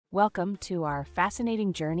Welcome to our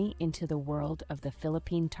fascinating journey into the world of the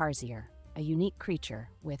Philippine tarsier, a unique creature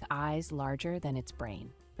with eyes larger than its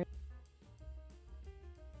brain.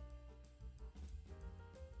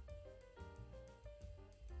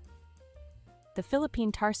 The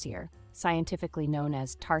Philippine tarsier, scientifically known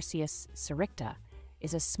as Tarsius sericta,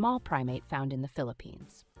 is a small primate found in the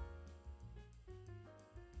Philippines.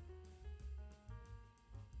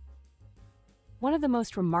 One of the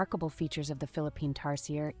most remarkable features of the Philippine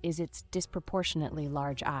tarsier is its disproportionately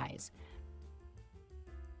large eyes.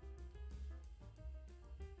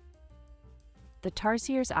 The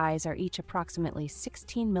tarsier's eyes are each approximately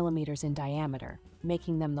 16 millimeters in diameter,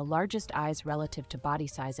 making them the largest eyes relative to body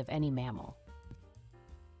size of any mammal.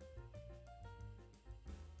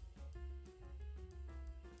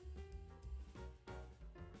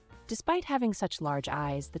 Despite having such large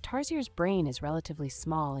eyes, the tarsier's brain is relatively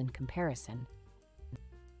small in comparison.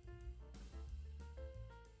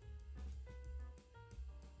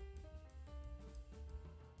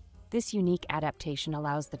 This unique adaptation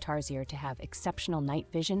allows the tarsier to have exceptional night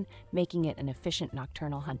vision, making it an efficient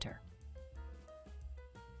nocturnal hunter.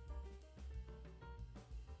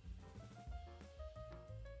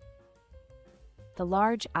 The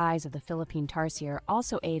large eyes of the Philippine tarsier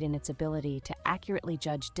also aid in its ability to accurately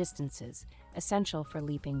judge distances, essential for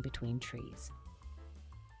leaping between trees.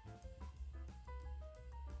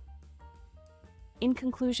 In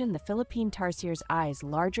conclusion, the Philippine tarsier's eyes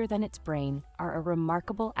larger than its brain are a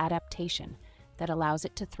remarkable adaptation that allows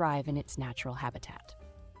it to thrive in its natural habitat.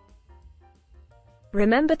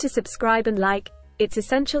 Remember to subscribe and like. It's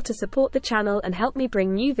essential to support the channel and help me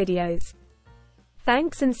bring new videos.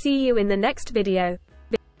 Thanks and see you in the next video.